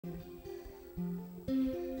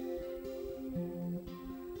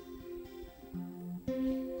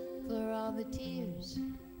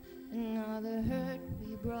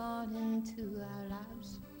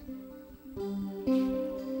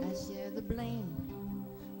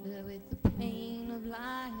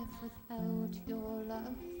without your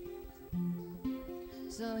love.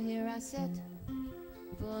 So here I sit,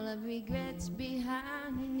 full of regrets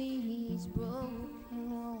behind these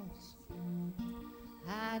broken walls,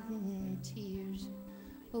 hiding tears,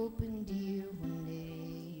 hoping, dear, one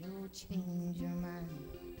day you'll change your mind.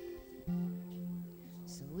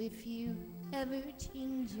 So if you ever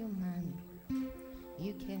change your mind,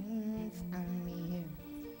 you can find me here,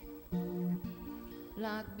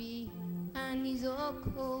 locked behind these old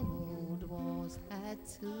cold walls. Had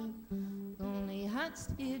two lonely hearts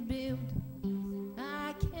did build.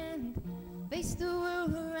 I can't face the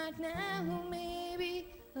world right now, maybe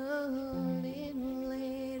a little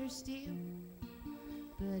later still.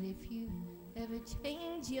 But if you ever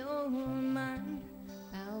change your mind,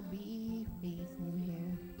 I'll be waiting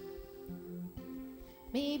here.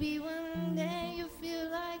 Maybe one day you'll feel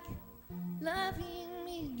like loving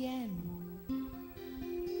me again.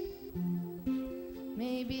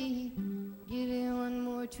 Maybe give it one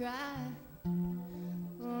more try,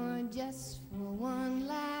 or just for one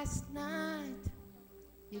last night.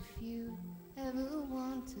 If you ever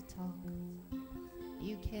want to talk,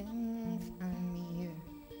 you can find me here.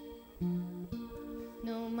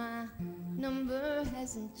 No, my number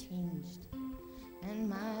hasn't changed, and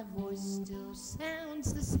my voice still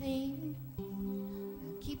sounds the same.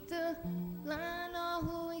 I'll keep the line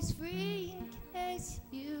always free in case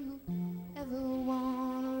you ever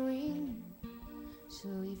wanna ring. So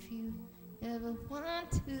if you ever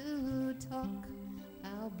want to talk,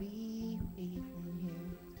 I'll be waiting here.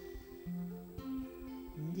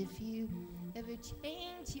 And if you ever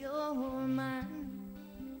change your mind,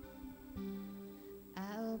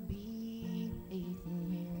 I'll be waiting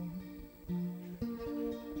here.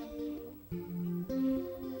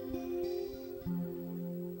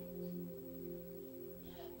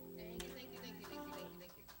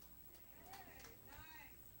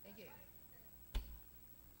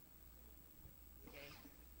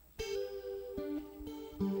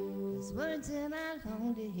 There's words that I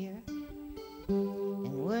long to hear,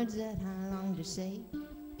 and words that I long to say.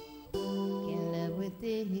 Can't live with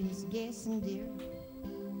this guessing, dear.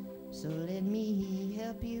 So let me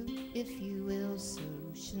help you, if you will.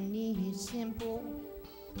 Solution is simple.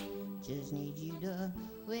 Just need you to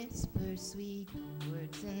whisper sweet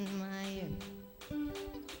words in my ear.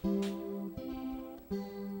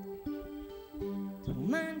 Don't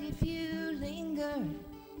mind if you linger,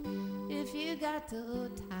 if you got the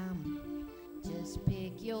time. Just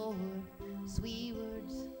pick your sweet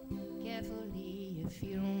words carefully, if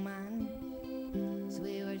you don't mind.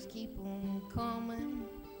 Sweet words keep on coming,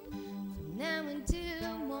 from now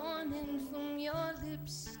until morning, from your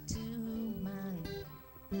lips to mine.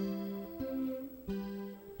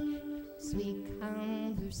 Sweet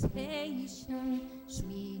conversation,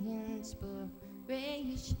 sweet inspiration,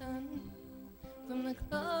 from the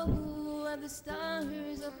glow of the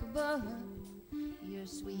stars up above. Your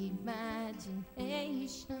sweet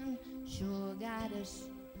imagination sure got us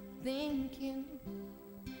thinking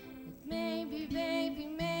that maybe, baby,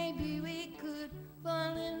 maybe we could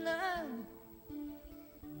fall in love.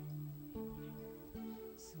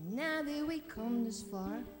 So now that we come this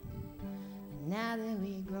far, and now that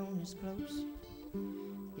we've grown this close,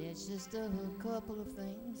 there's just a couple of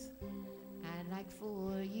things I'd like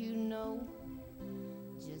for you to know.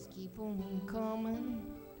 Just keep on coming,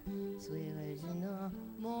 sweet words in the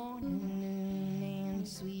morning, noon, and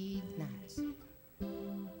sweet nights.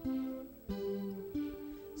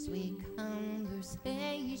 Sweet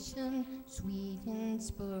conversation, sweet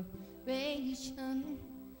inspiration,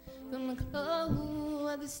 from the glow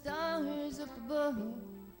of the stars up above.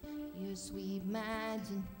 Your sweet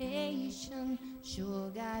imagination sure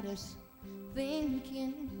got us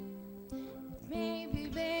thinking that maybe,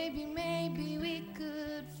 baby, maybe we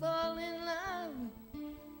could fall in love.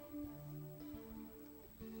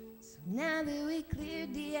 So now that we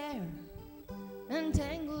cleared the air,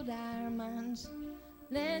 untangled our minds,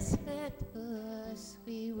 let's let the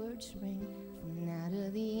sweet words ring from now to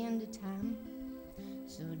the end of time.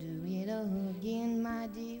 So do it again, my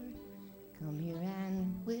dear. Come here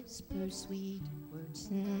and whisper sweet words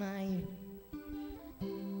in my ear.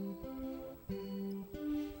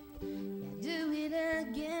 Yeah, do it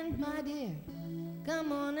again, my dear.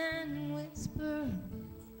 Come on and whisper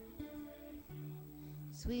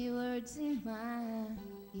sweet words in my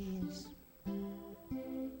ears.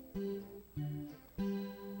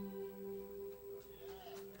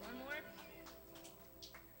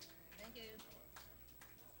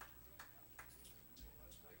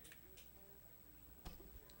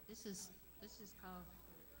 This is called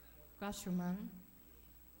Grasherman.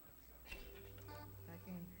 I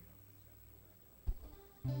can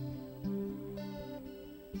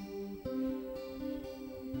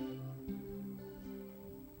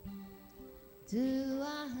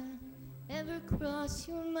cross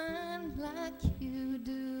your mind like you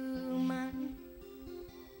do mine?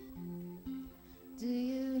 Do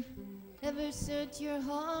you ever search your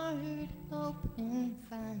heart, hope and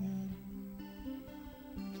find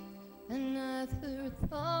another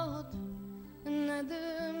thought,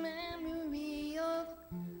 another memory of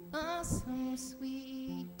awesome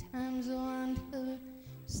sweet times? Wonder,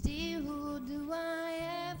 still do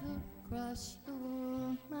I ever cross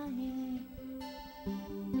your mind?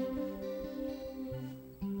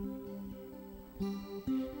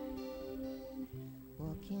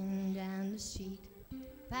 Walking down the street,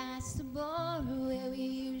 past the bar where we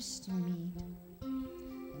used to meet,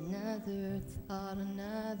 another thought,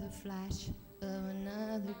 another flash of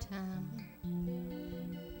another time.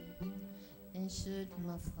 And should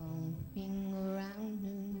my phone ring around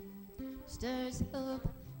noon, stirs up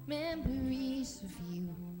memories of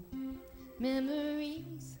you,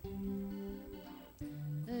 memories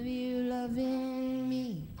of you loving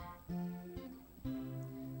me.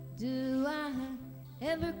 Do I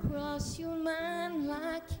ever cross your mind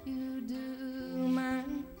like you do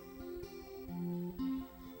mine?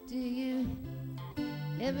 Do you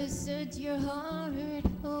ever search your heart,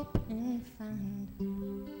 hope and find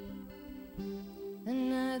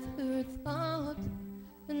another thought,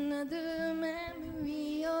 another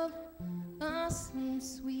memory of awesome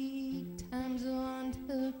sweet times?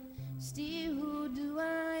 Wonder, still do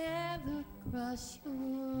I ever cross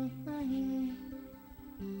your mind?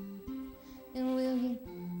 And will he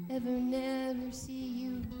ever never see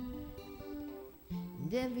you?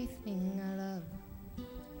 And everything I love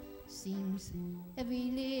seems,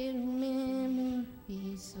 every little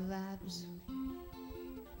memory survives,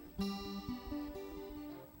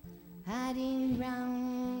 hiding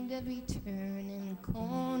round every turn and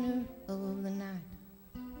corner of the night.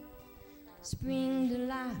 Spring to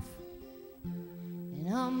life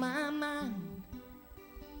and on my mind.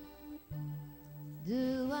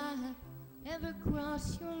 Do I ever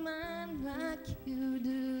cross your mind like you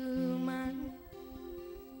do mine?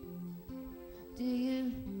 Do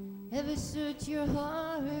you ever search your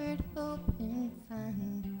heart, hope and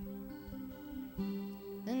find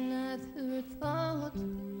another thought,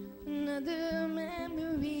 another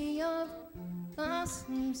memory of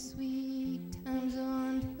awesome sweet times?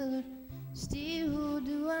 Wonder, still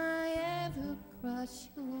do I ever cross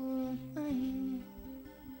your mind?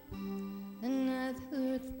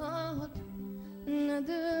 Another thought,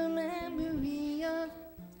 another memory of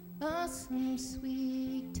awesome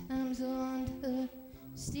sweet times. Wonder,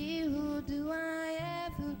 still do I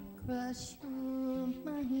ever cross your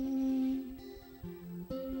mind?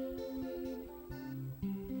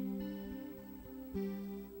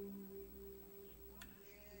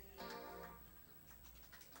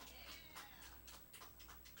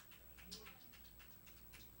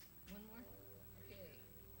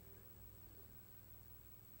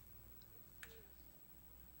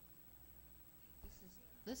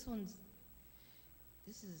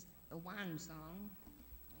 This is a wine song,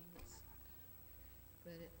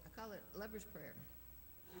 but I call it Lover's Prayer.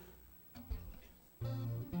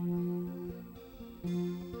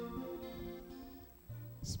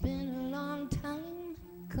 It's been a long time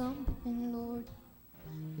coming, Lord.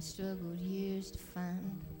 We struggled years to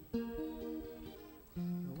find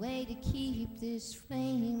a way to keep this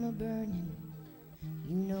flame a burning.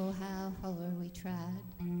 You know how hard we tried.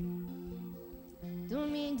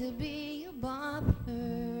 Don't mean to be a bother,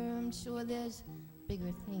 I'm sure there's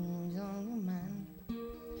bigger things on your mind.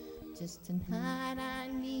 Just tonight I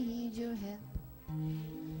need your help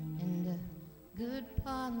and a good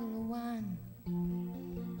bottle of wine.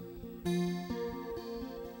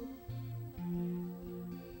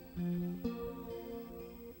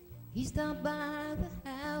 He stopped by the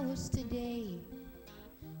house today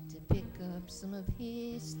to pick up some of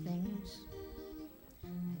his things.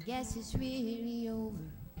 I guess it's really over.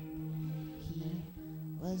 He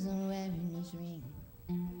wasn't wearing his ring.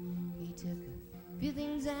 He took a few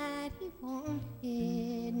things that he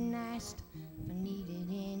wanted and asked if I needed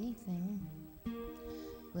anything.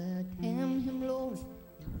 Well, damn him, Lord,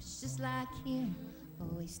 it was just like him,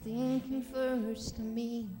 always thinking first of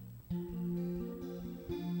me.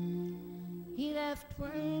 He left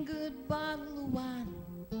one good bottle of wine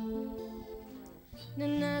and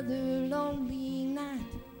another lonely night.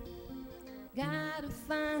 Gotta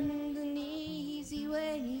find an easy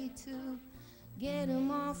way to get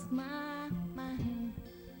him off my mind.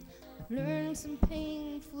 I've learned some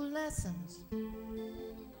painful lessons,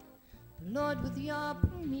 but Lord, with your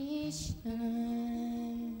permission,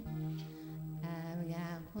 I've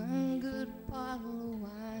got one good bottle of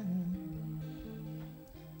wine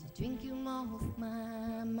to drink him off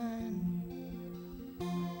my mind.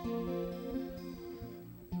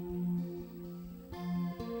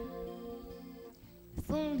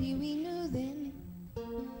 If only we knew then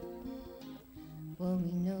what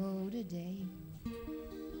we know today.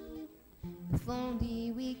 If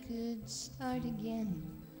only we could start again,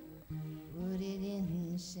 would it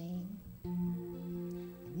end the same? I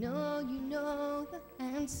know you know the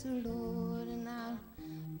answer, Lord, and I'll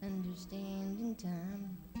understand in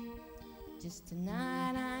time. Just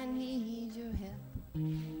tonight I need your help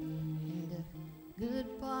and a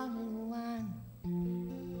good bottle of wine.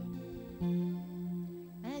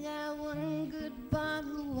 I got one good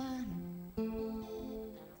bottle of wine,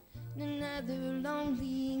 another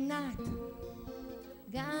lonely night.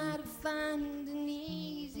 Gotta find an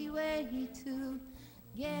easy way to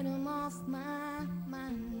get 'em off my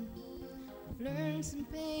mind. I've learned some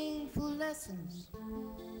painful lessons,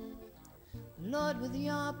 Lord, with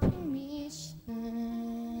your permission.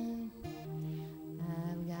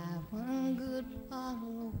 I've got one good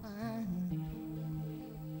bottle of wine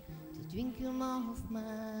to drink 'em off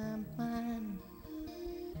my mind.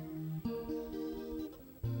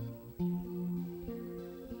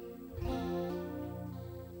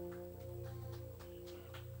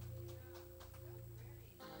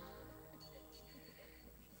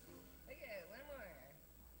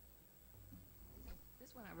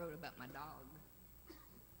 This one I wrote about my dog.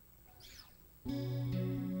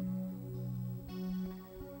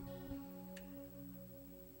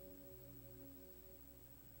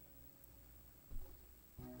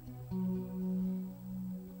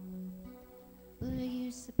 Were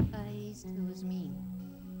you surprised it was me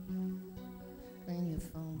when your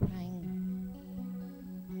phone rang?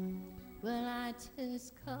 Well, I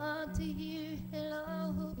just called to hear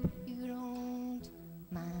hello, hope you don't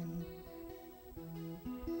mind.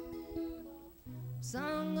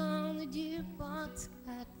 Song on the jukebox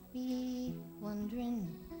got me wondering.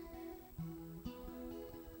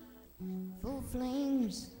 Full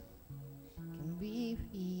flames can be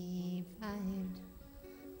revived.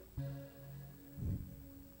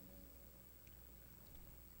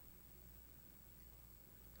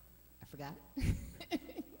 I forgot.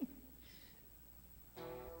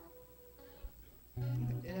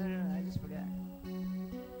 No, I just forgot.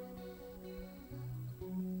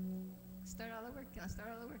 Start all over? Can I start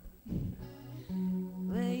all over?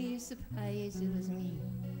 Were you surprised it was me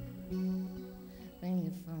when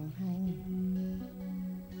your phone rang?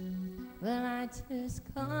 Well, I just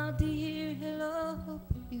called to hear hello,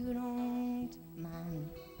 hope you don't mind.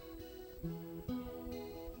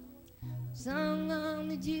 Song on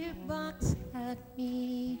the jukebox had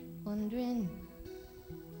me wondering.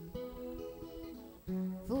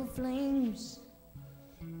 Full flames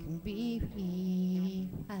can be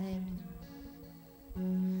revived.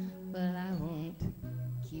 Well, I won't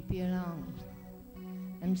keep you long,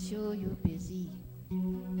 I'm sure you're busy.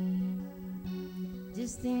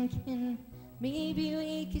 Just thinking maybe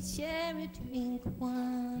we could share a drink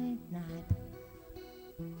one night.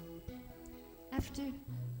 After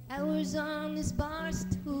hours on this bar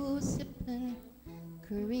stool, sipping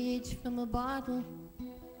courage from a bottle,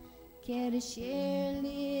 care to share a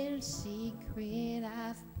little secret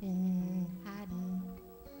I've been hiding?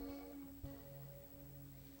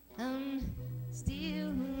 I'm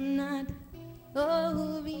still not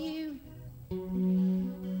over you.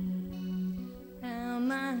 How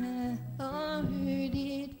my heart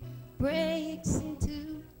it breaks in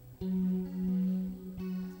two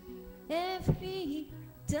every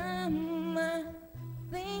time I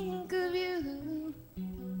think of you.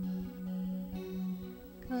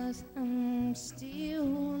 'Cause I'm still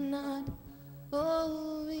not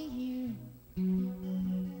over you.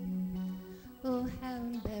 Oh, how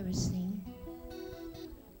embarrassing.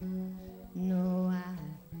 No, I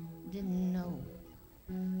didn't know.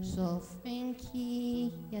 Saw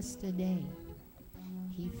Frankie yesterday.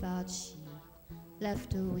 He thought she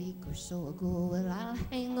left a week or so ago. Well, I'll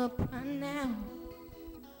hang up right now.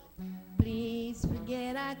 Please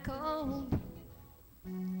forget I called.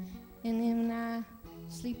 And then I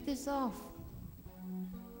sleep this off.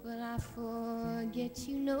 But I forget,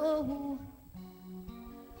 you know,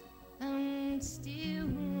 I'm still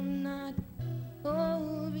not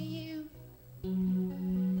over you.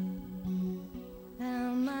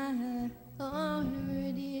 How my heart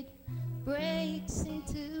it breaks in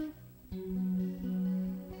two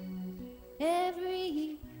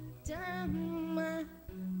every time I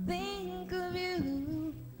think of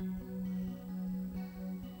you.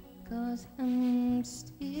 'Cause I'm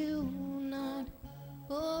still not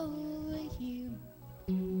over you.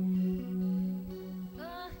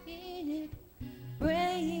 Oh, it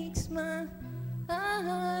breaks my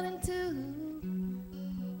heart in two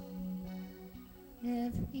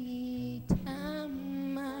every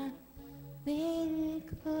time I think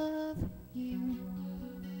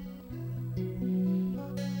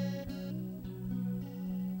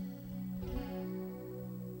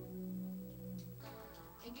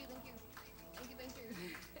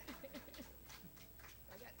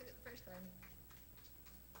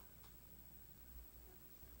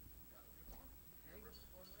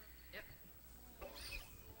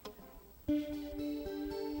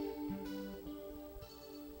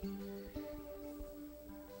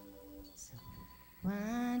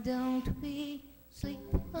don't we sleep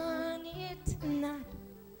on it tonight?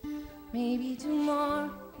 Maybe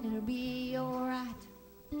tomorrow it'll be alright.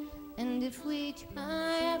 And if we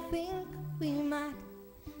try, I think we might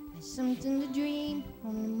have something to dream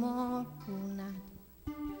on tomorrow night.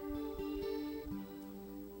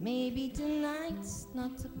 Maybe tonight's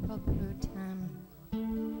not the proper time.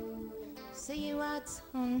 Say what's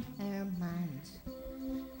on our minds,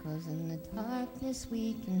 'cause in the darkness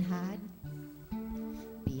we can hide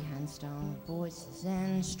behind strong voices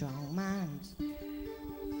and strong minds.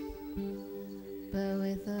 But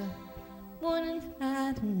with a morning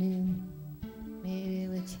light anew, maybe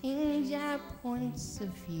we'll change our points of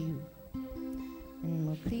view, and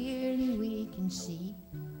more clearly we can see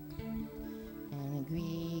and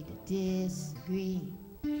agree to disagree.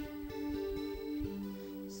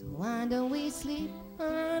 So why don't we sleep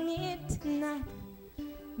on it tonight?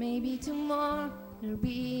 Maybe tomorrow it'll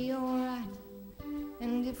be alright.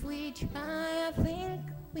 And if we try, I think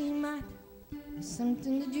we might have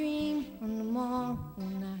something to dream on tomorrow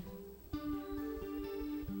night.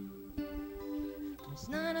 It's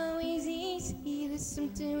not always easy, there's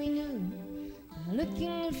something we knew. I look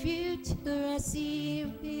in the future, I see it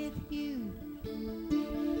with you.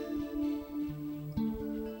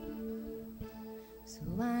 So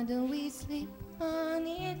why don't we sleep on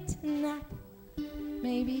it tonight?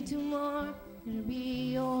 Maybe tomorrow it'll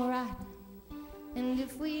be alright. And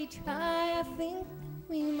if we try, I think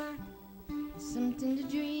we might have something to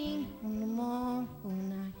dream on tomorrow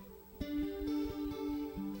night.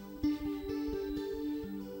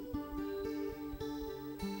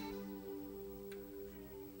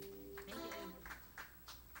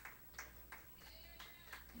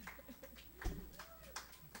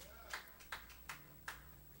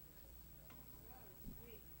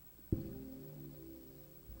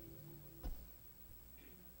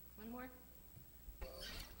 One more.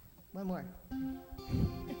 One more.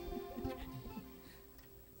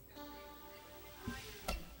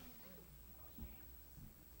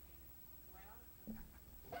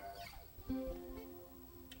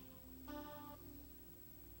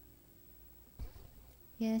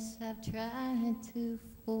 Yes, I've tried to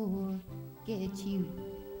forget you,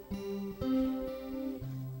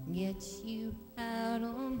 get you out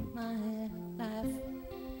of my life,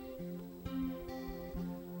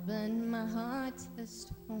 but my heart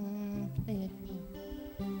just won't let me.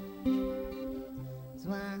 That's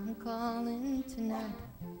why I'm calling tonight.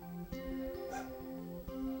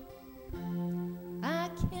 I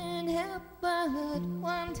can't help but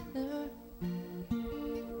wonder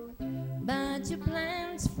about your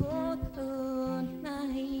plans for the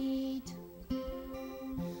night.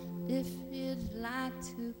 If you'd like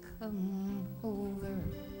to come over,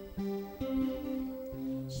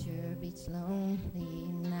 sure beats lonely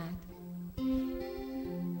night.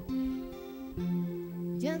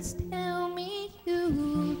 Just tell me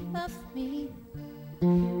you love me.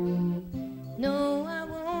 No, I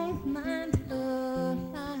won't mind a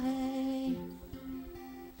lie.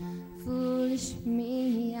 Foolish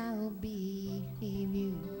me, I'll believe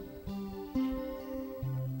you,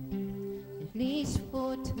 at least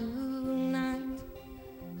for tonight.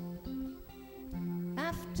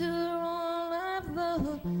 After all of the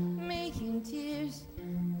making tears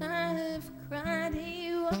I've cried,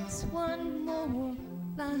 he wants one more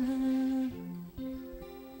line.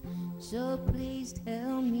 So please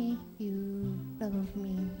tell me you love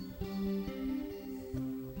me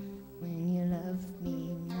when you love me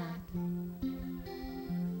not.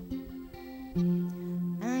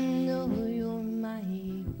 I know you're my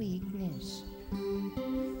weakness,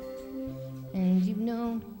 and you've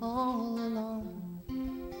known all along.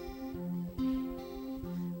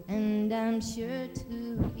 And I'm sure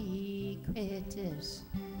to regret this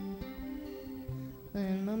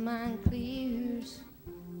when my mind clears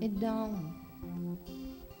at dawn.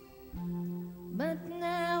 But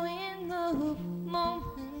now in the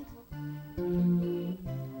moment,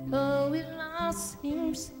 oh, it all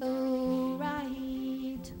seems so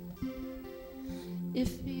right.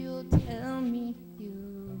 If you'll tell me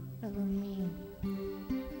you love me,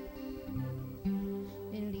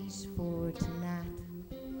 at least for tonight.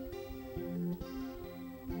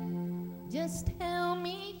 Just tell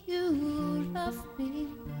me you love me.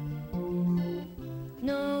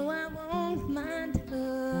 No, I won't mind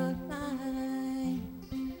a lie.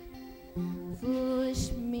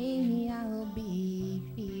 Foolish me, I'll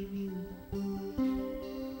believe you,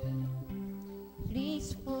 at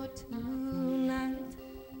least for tonight.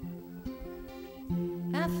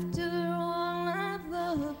 After all of the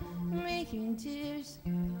making tears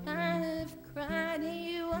I've cried,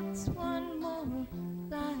 he wants one more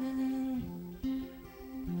line.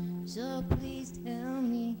 So Oh, please tell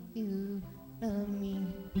me you love me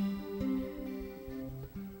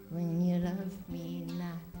when you love me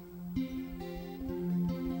not.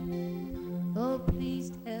 Oh,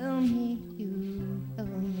 please tell me you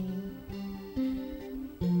love me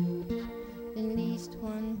at least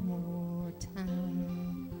one more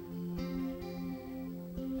time.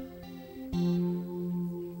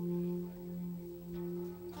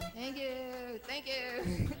 Thank you, thank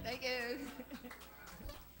you, thank you,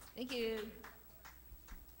 thank you.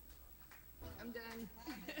 I'm done.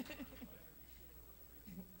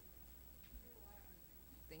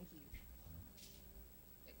 Thank you.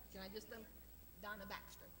 Can I just Donna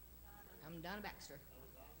Baxter? I'm Donna Baxter.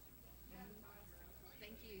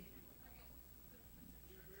 Thank you.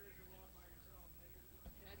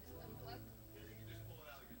 Can I just unplug?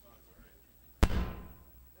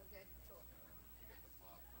 Okay, cool.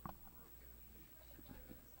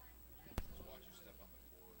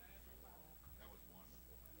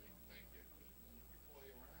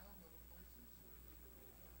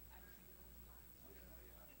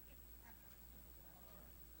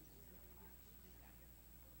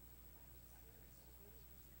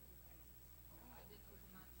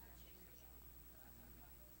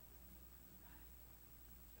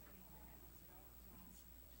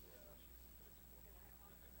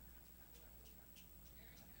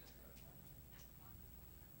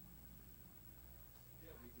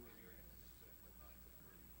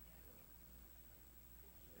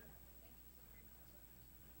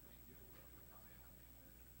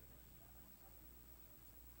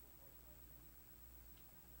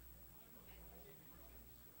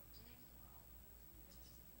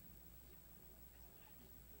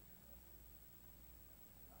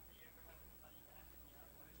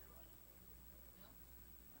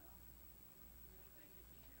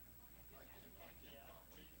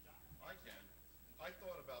 I can. I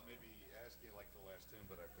thought about maybe asking like the last tune,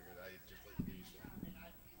 but I figured I'd just let you do your thing.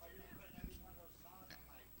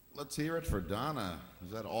 Let's hear it for Donna.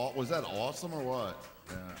 Was that all? Was that awesome or what?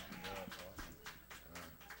 Yeah.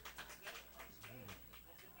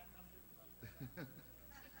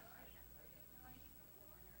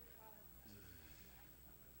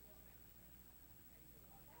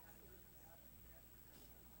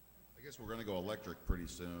 I guess we're gonna go electric pretty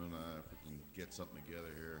soon. If we can get something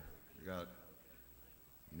together here. We got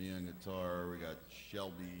me on guitar. We got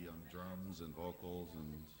Shelby on drums and vocals,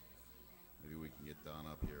 and maybe we can get Don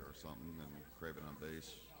up here or something, and Craven on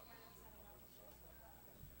bass.